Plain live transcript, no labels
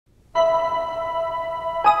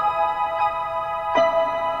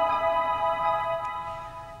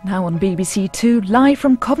Now on BBC Two, live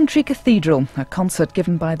from Coventry Cathedral, a concert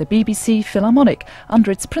given by the BBC Philharmonic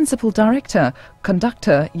under its principal director,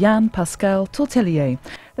 conductor Jan-Pascal Tortelier.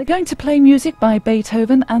 They're going to play music by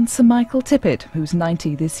Beethoven and Sir Michael Tippett, who's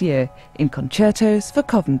 90 this year, in concertos for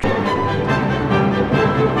Coventry.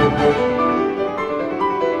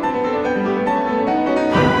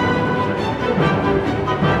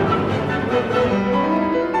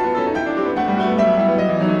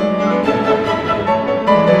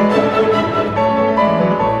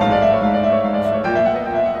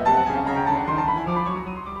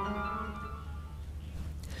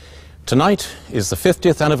 Tonight is the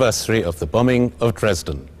 50th anniversary of the bombing of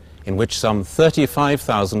Dresden, in which some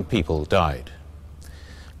 35,000 people died.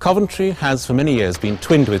 Coventry has for many years been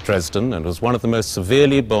twinned with Dresden and was one of the most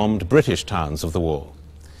severely bombed British towns of the war.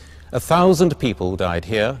 1,000 people died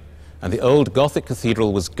here, and the old Gothic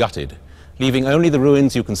cathedral was gutted, leaving only the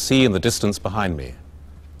ruins you can see in the distance behind me.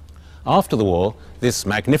 After the war, this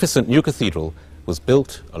magnificent new cathedral was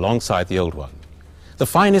built alongside the old one. The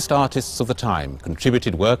finest artists of the time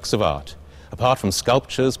contributed works of art. Apart from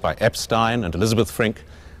sculptures by Epstein and Elizabeth Frink,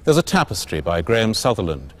 there's a tapestry by Graham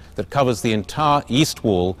Sutherland that covers the entire east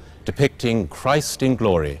wall depicting Christ in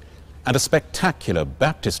glory, and a spectacular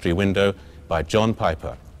baptistry window by John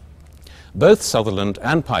Piper. Both Sutherland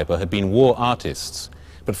and Piper had been war artists,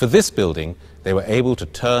 but for this building they were able to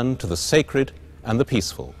turn to the sacred and the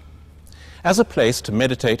peaceful. As a place to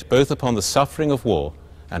meditate both upon the suffering of war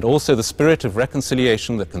and also the spirit of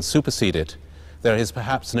reconciliation that can supersede it, there is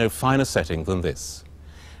perhaps no finer setting than this.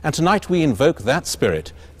 And tonight we invoke that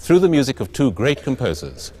spirit through the music of two great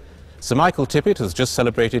composers. Sir Michael Tippett has just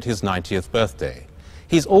celebrated his 90th birthday.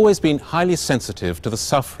 He's always been highly sensitive to the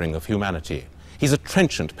suffering of humanity. He's a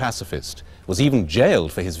trenchant pacifist, was even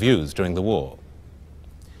jailed for his views during the war.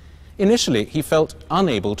 Initially, he felt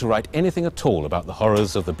unable to write anything at all about the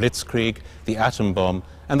horrors of the Blitzkrieg, the atom bomb,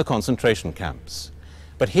 and the concentration camps.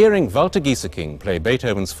 But hearing Walter Gieseking play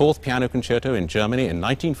Beethoven's Fourth Piano Concerto in Germany in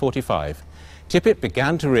 1945, Tippett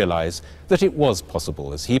began to realize that it was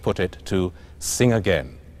possible, as he put it, to sing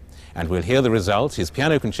again. And we'll hear the result, his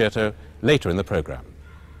piano concerto, later in the program.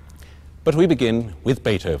 But we begin with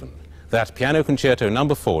Beethoven, that Piano Concerto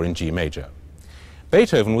No. 4 in G major.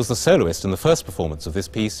 Beethoven was the soloist in the first performance of this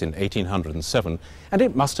piece in 1807, and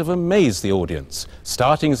it must have amazed the audience,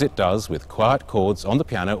 starting as it does with quiet chords on the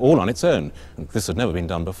piano all on its own, and this had never been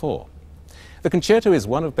done before. The concerto is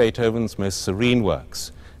one of Beethoven's most serene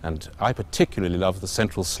works, and I particularly love the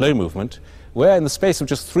central slow movement, where in the space of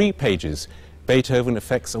just 3 pages, Beethoven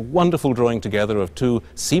effects a wonderful drawing together of two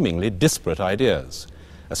seemingly disparate ideas: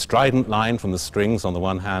 a strident line from the strings on the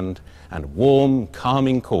one hand, and warm,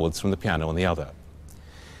 calming chords from the piano on the other.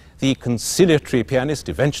 The conciliatory pianist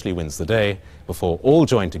eventually wins the day before all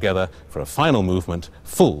join together for a final movement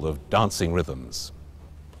full of dancing rhythms.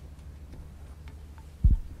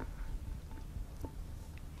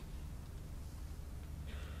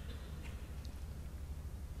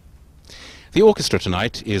 The orchestra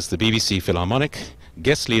tonight is the BBC Philharmonic,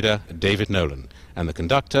 guest leader David Nolan, and the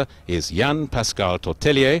conductor is Jan-Pascal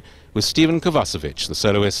Tortelier with Steven Kovacevich, the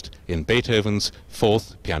soloist in Beethoven's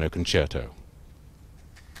Fourth Piano Concerto.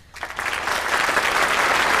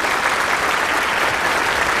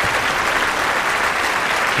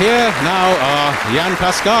 Here now are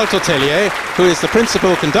Jan-Pascal Tortelier, who is the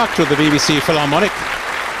principal conductor of the BBC Philharmonic,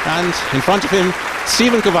 and in front of him,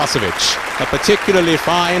 Steven Kovacevich, a particularly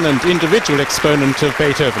fine and individual exponent of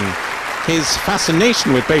Beethoven. His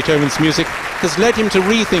fascination with Beethoven's music has led him to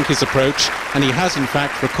rethink his approach, and he has in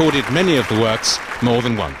fact recorded many of the works more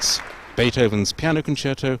than once. Beethoven's Piano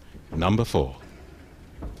Concerto No. 4.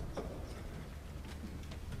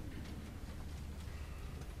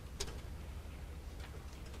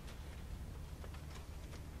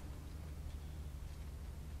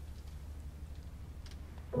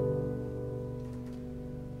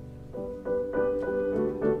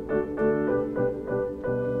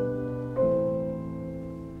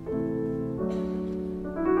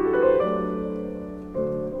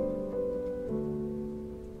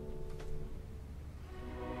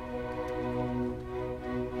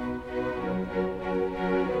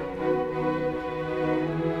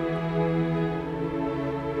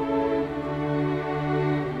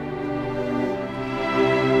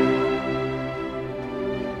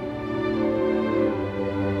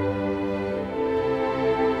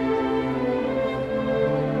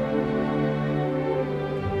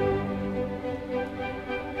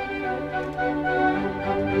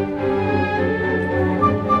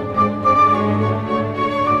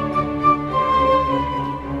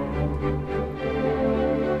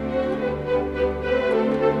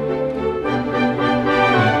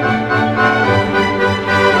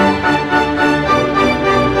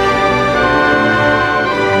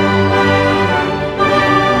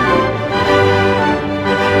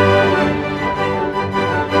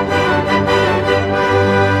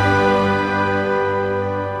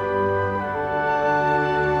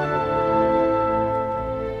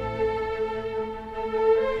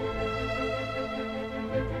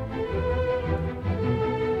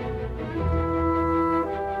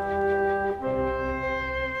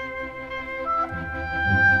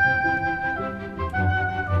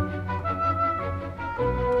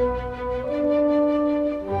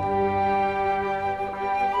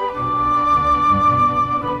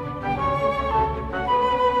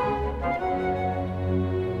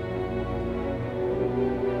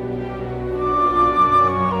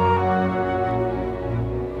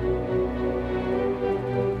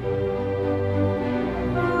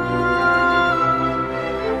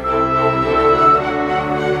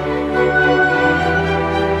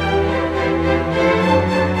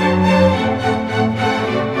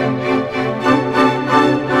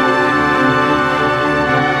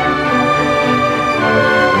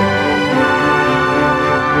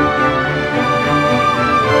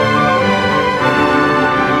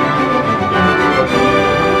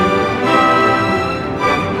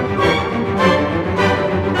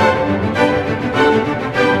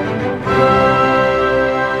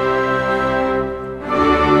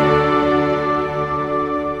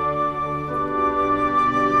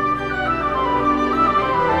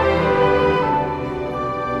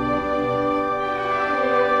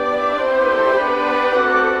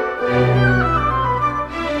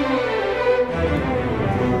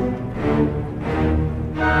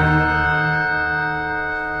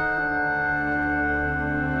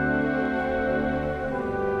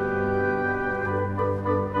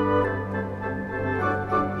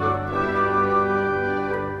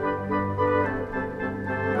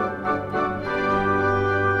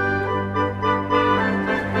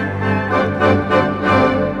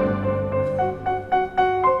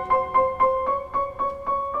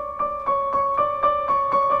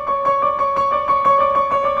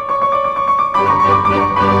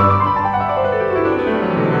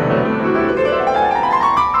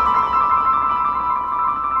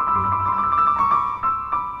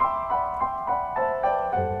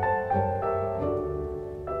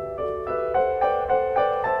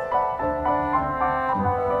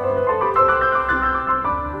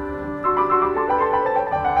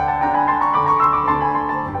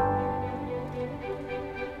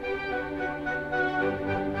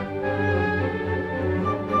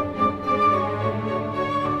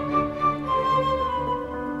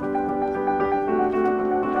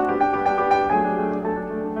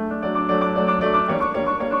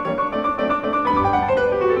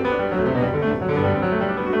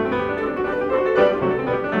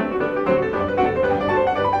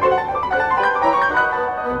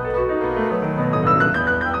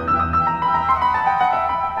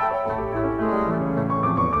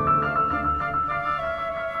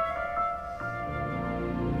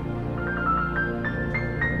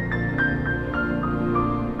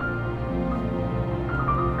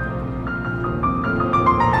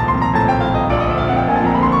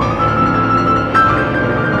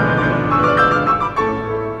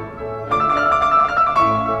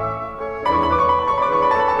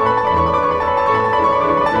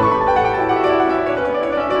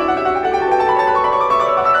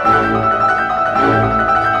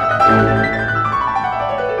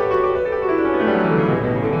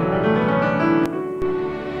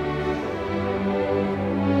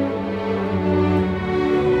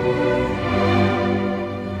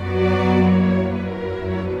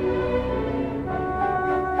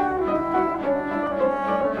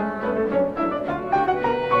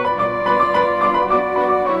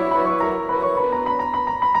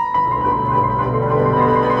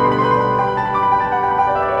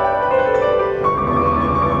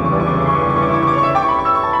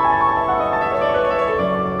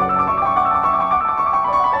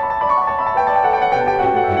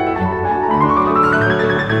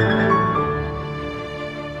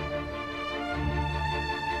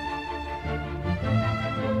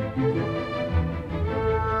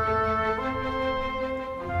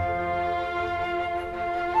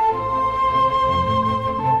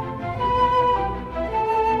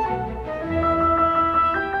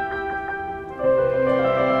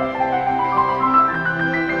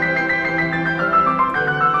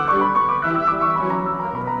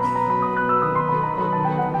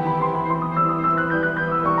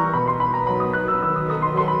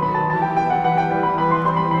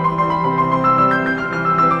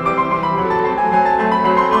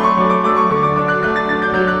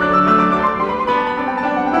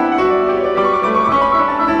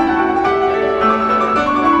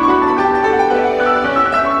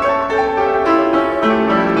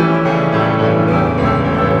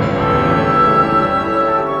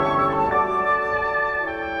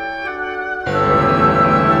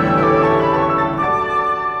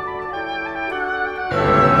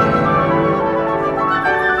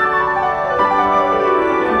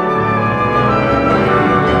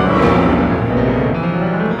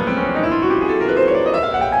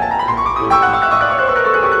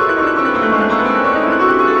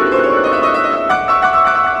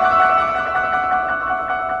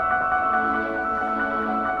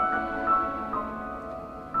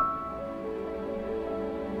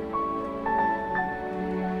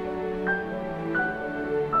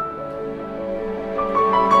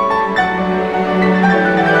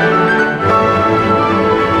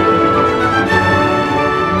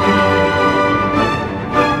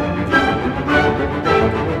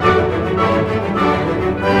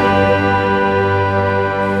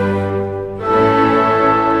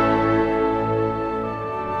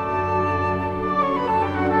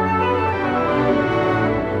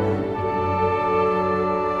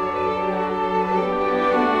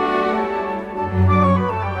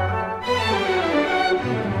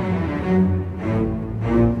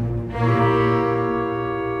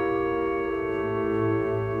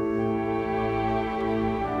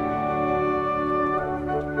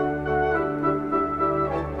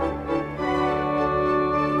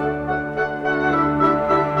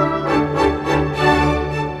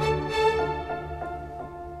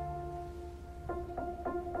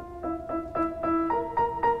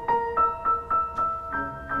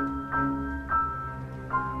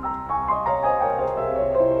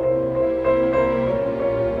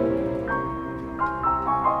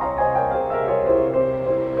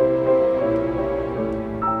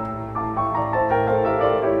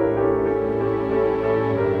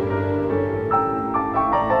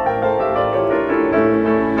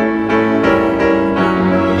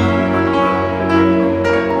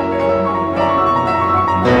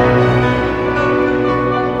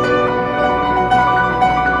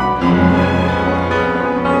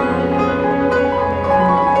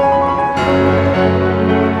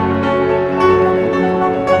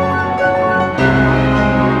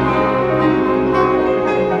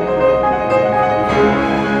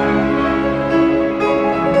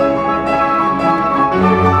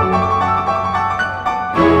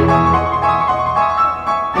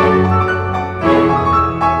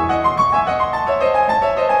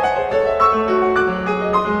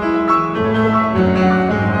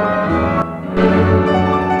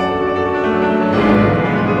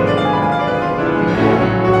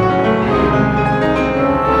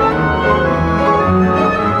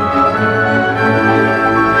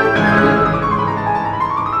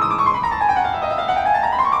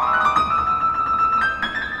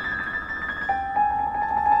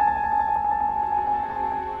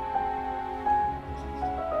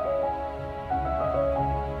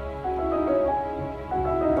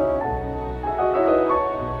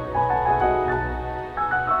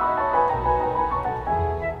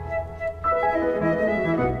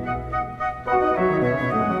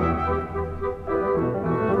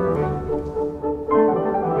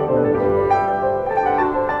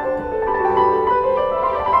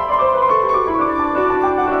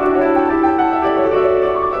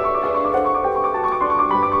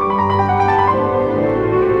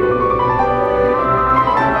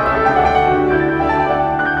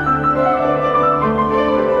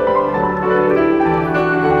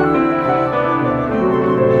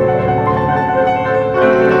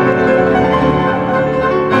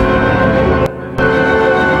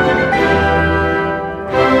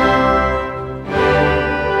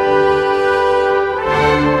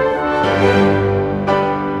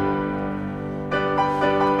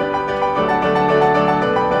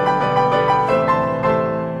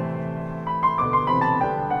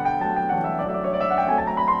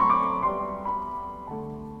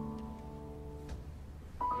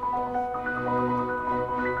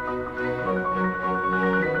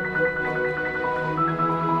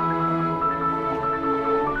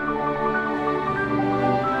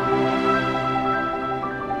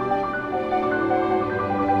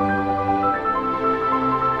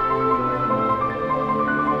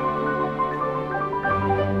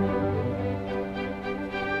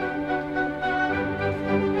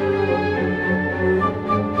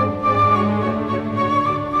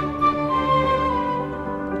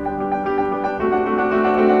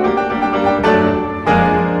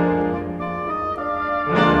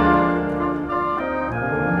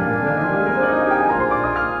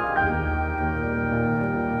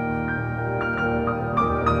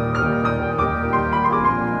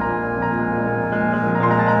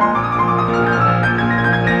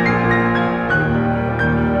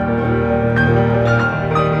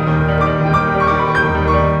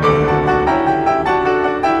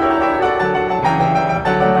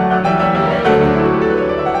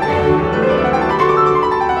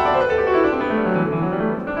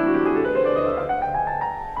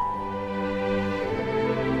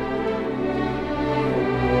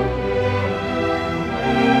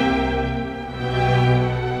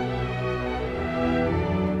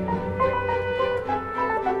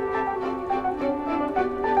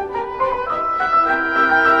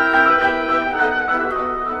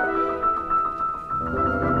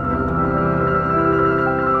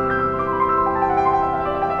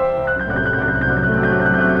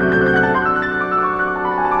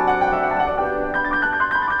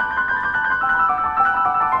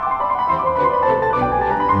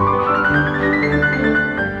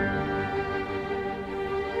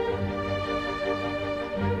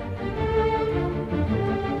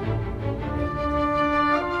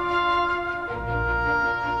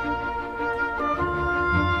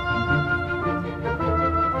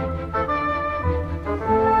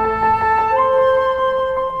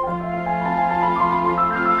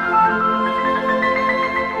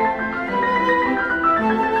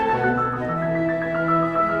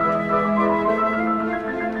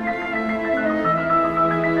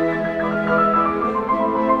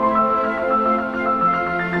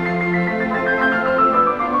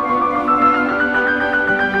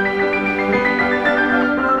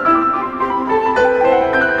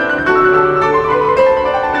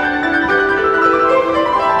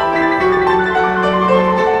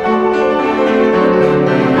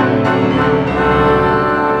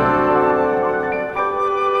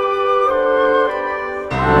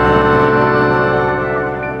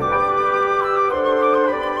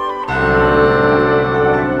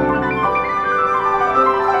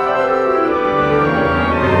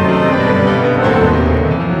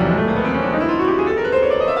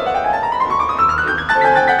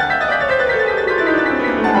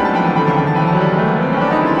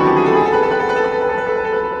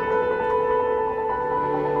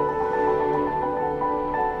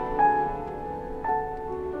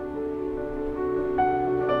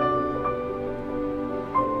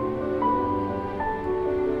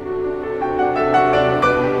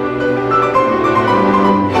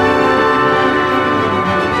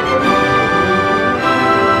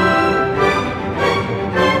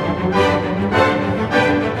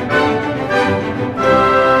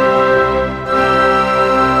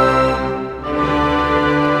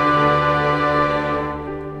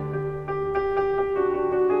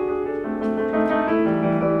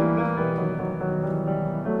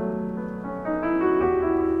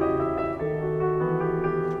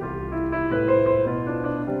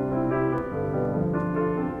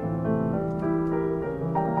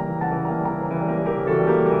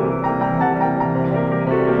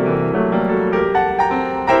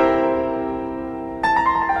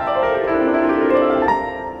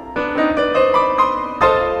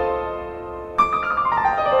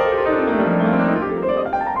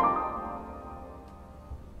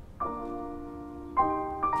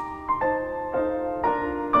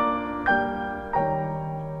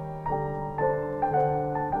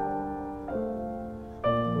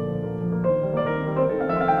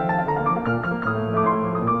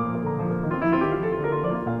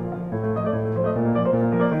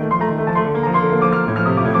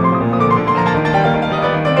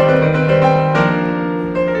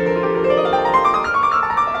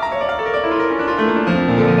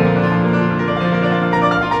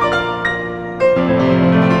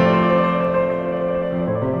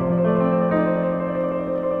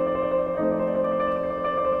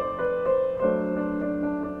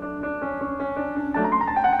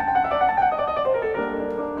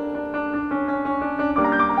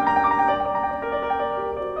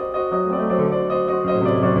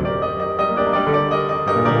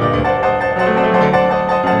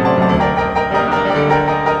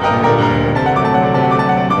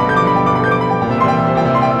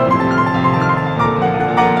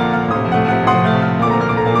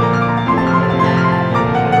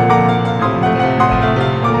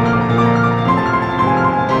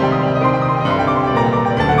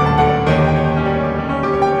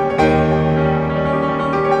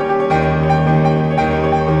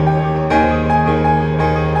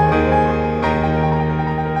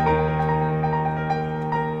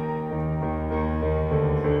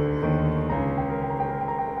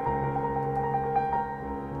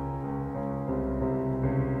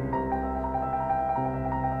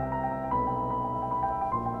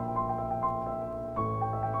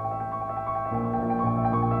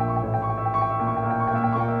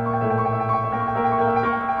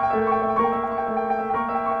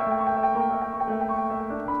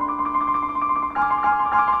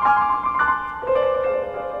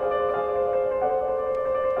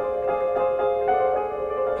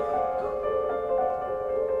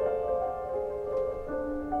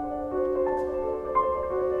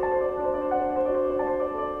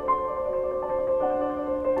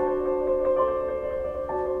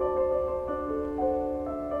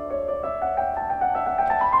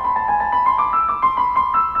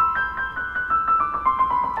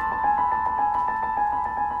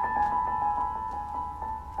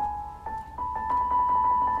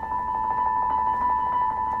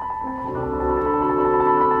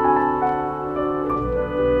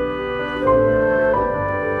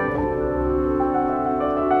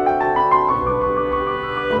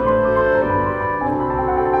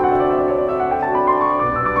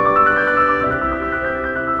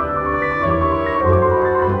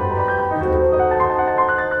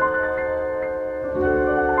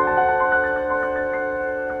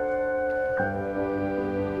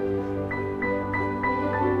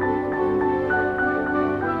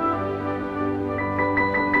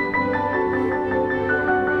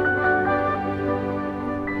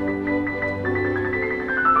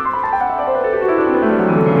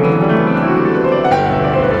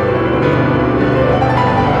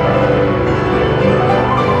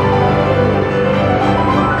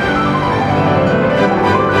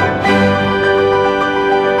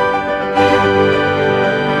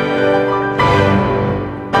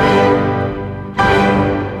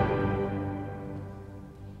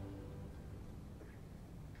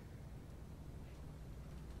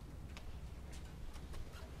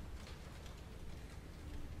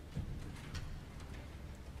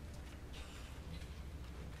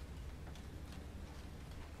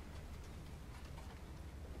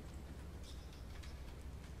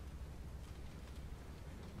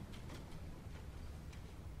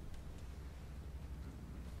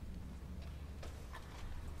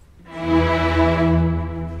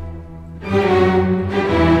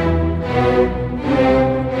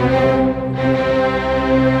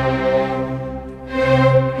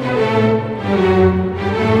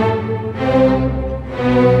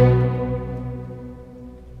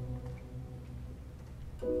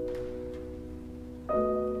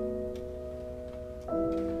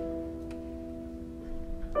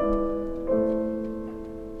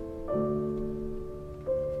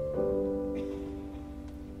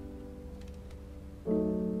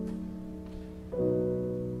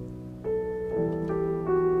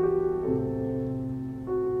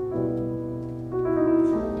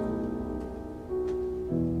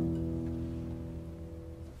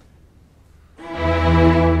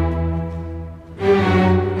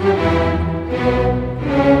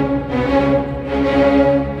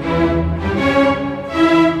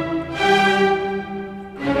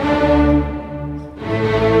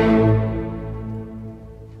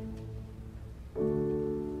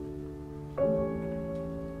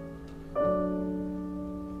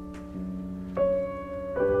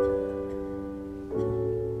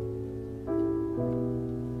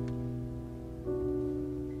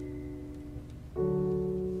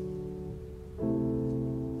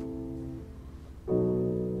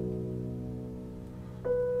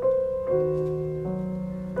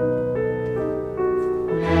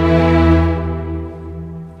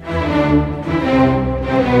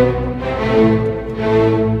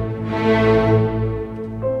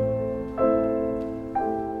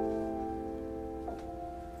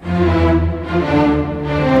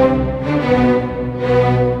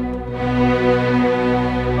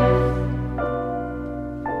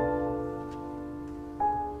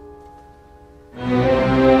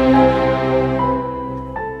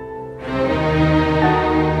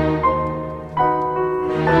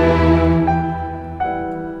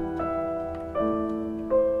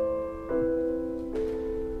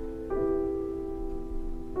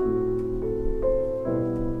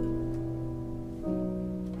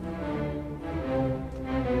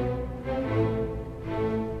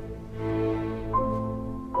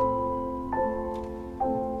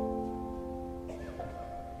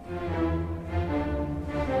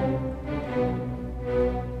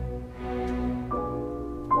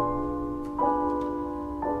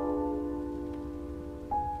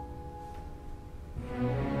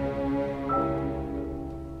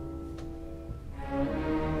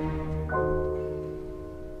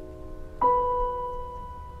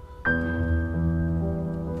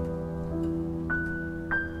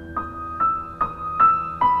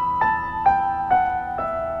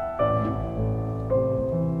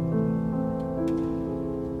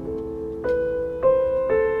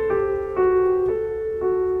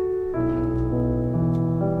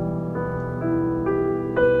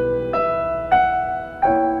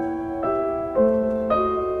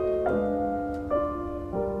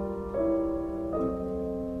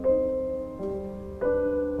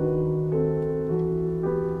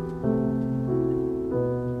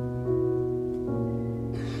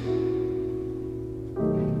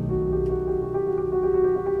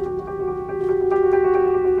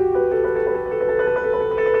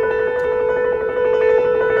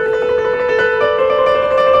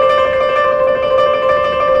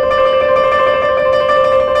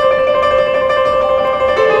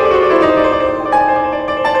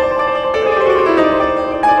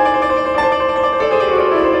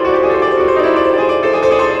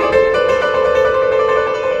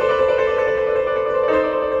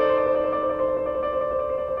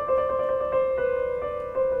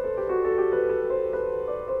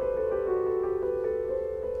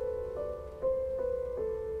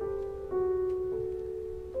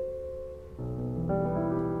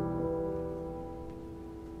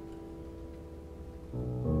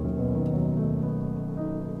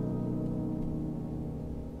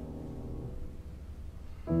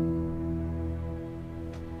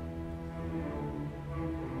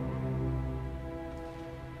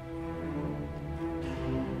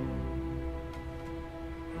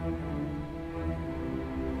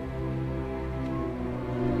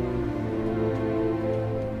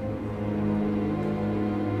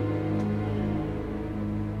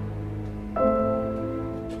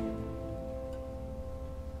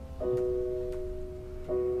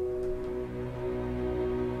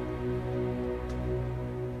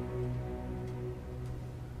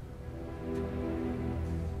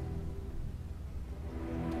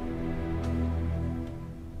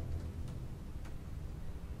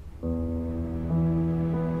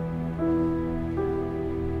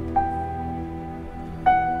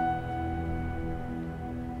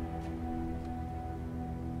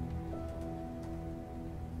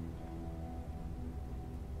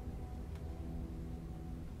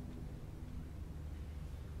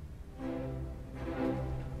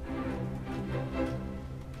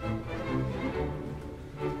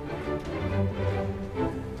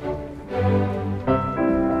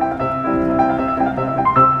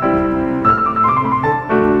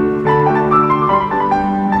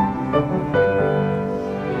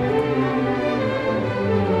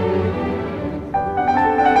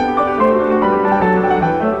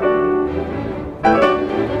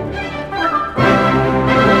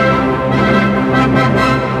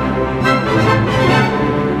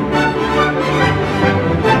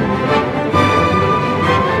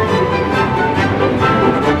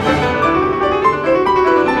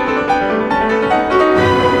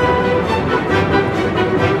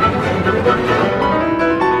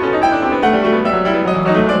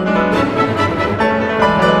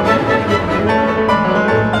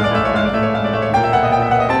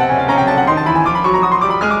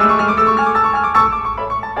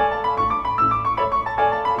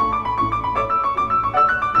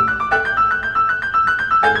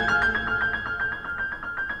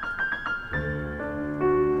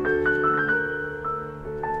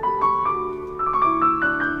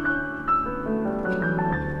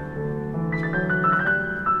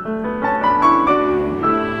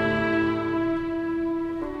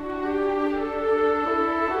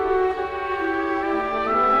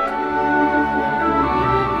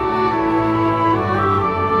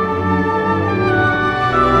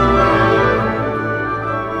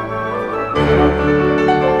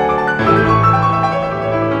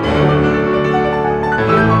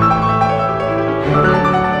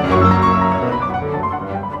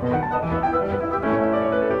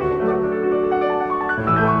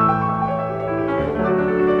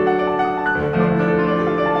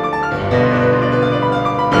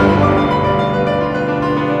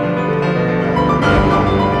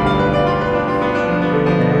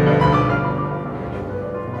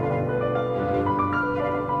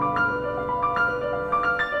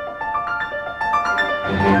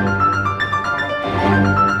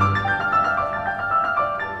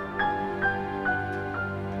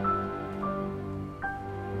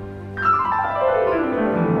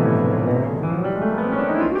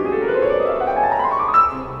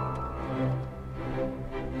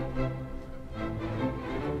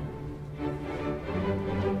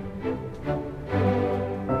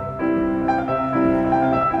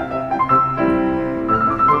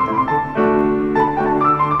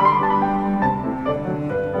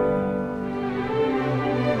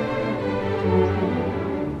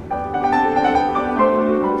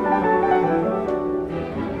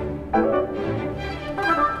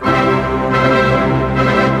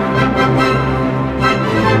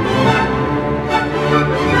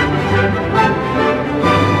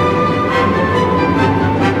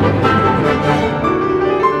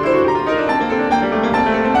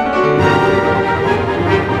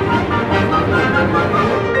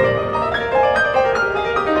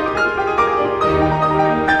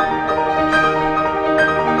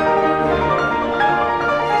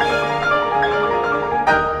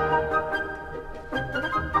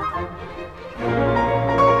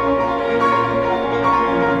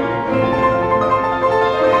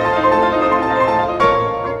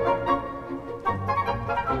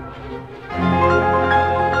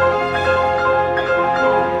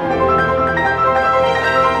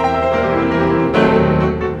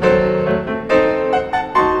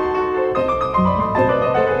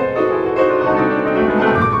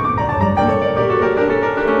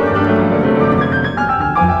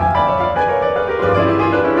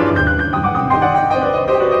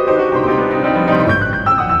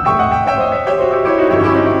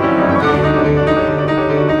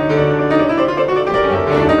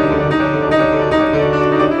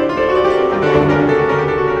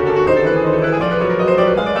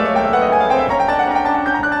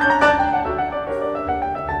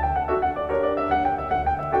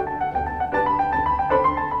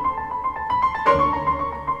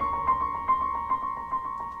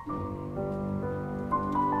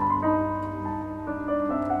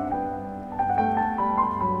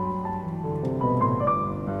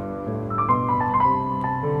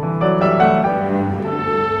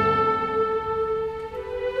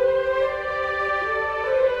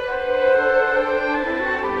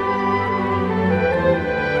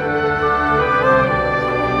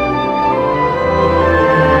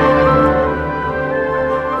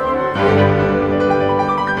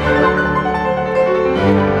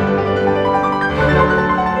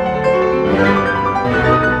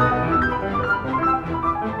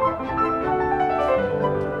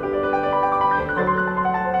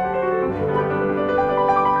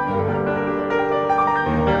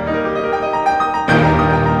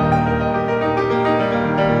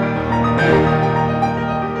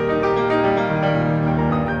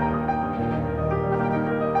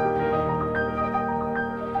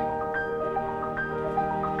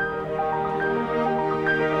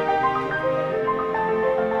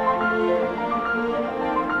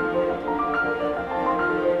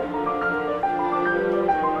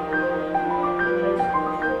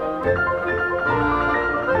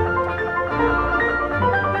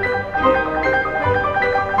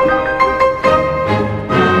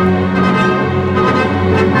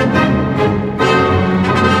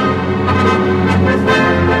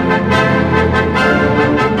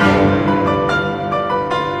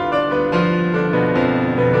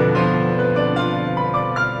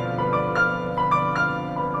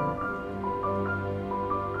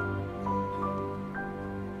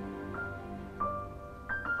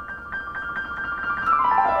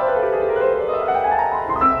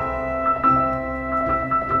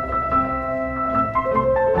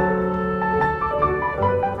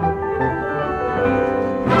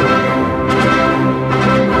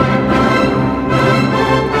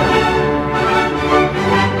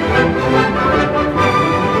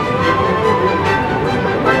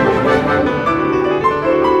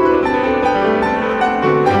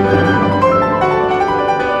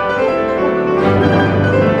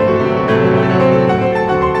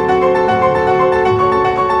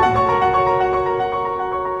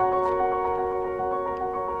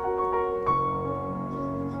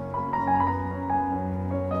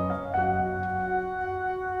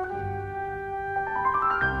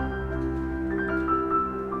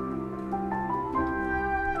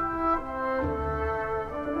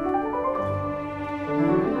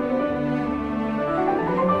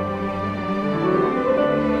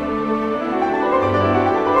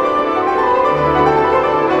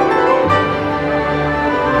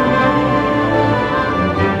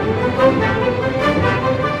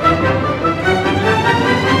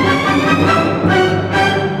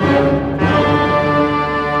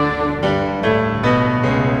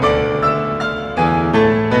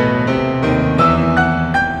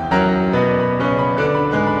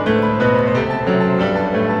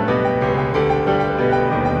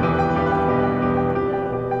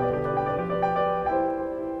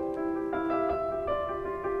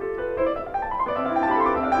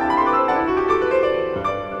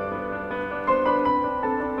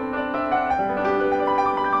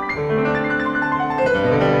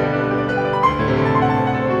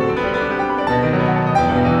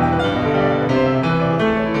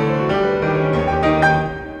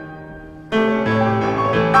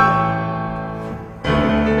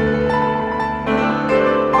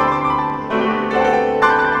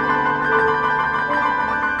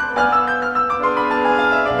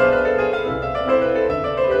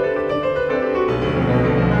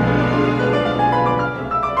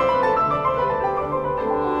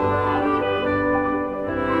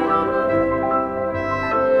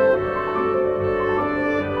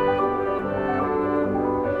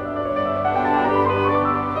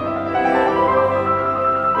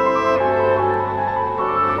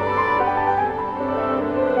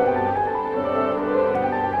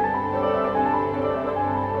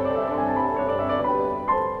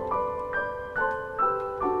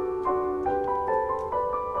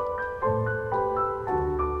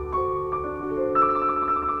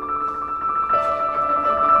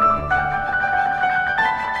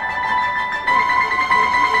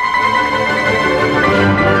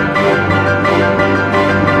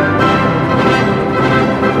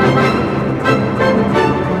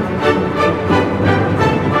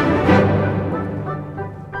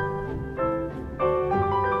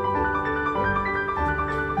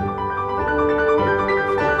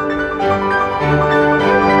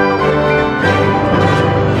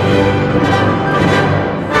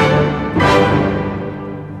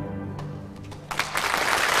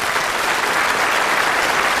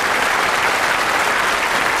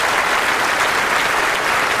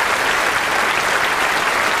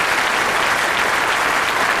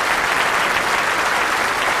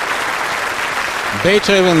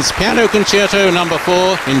 Beethoven's Piano Concerto No.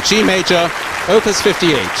 4 in G major, Opus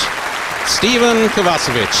 58. Steven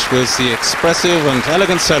Kovacevich was the expressive and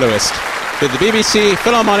elegant soloist, with the BBC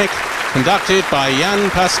Philharmonic conducted by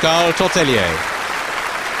Jan-Pascal Tortelier.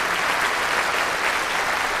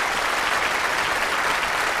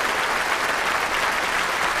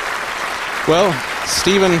 Well,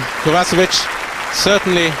 Steven Kovacevich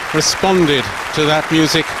certainly responded to that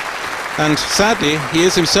music, and sadly he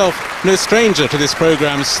is himself no stranger to this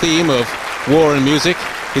programme's theme of war and music.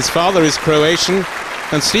 His father is Croatian,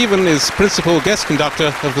 and Steven is principal guest conductor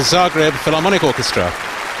of the Zagreb Philharmonic Orchestra.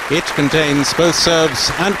 It contains both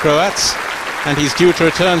Serbs and Croats, and he's due to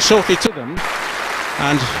return shortly to them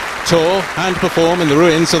and tour and perform in the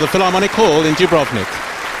ruins of the Philharmonic Hall in Dubrovnik.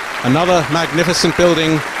 Another magnificent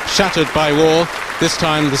building shattered by war, this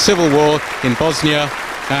time the civil war in Bosnia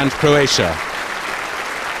and Croatia.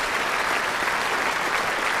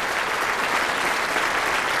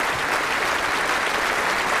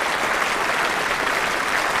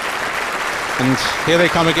 And here they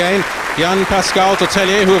come again, Jan-Pascal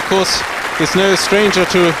Tortelier, who of course is no stranger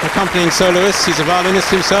to accompanying soloists. He's a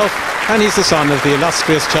violinist himself, and he's the son of the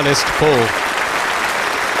illustrious cellist Paul.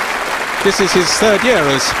 This is his third year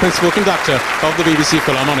as principal conductor of the BBC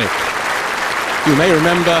Philharmonic. You may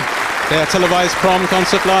remember their televised prom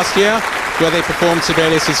concert last year, where they performed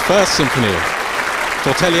Sibelius' First Symphony.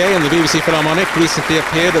 Tortelier and the BBC Philharmonic recently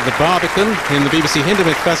appeared at the Barbican in the BBC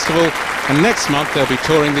Hindemith Festival, and next month they'll be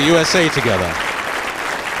touring the USA together.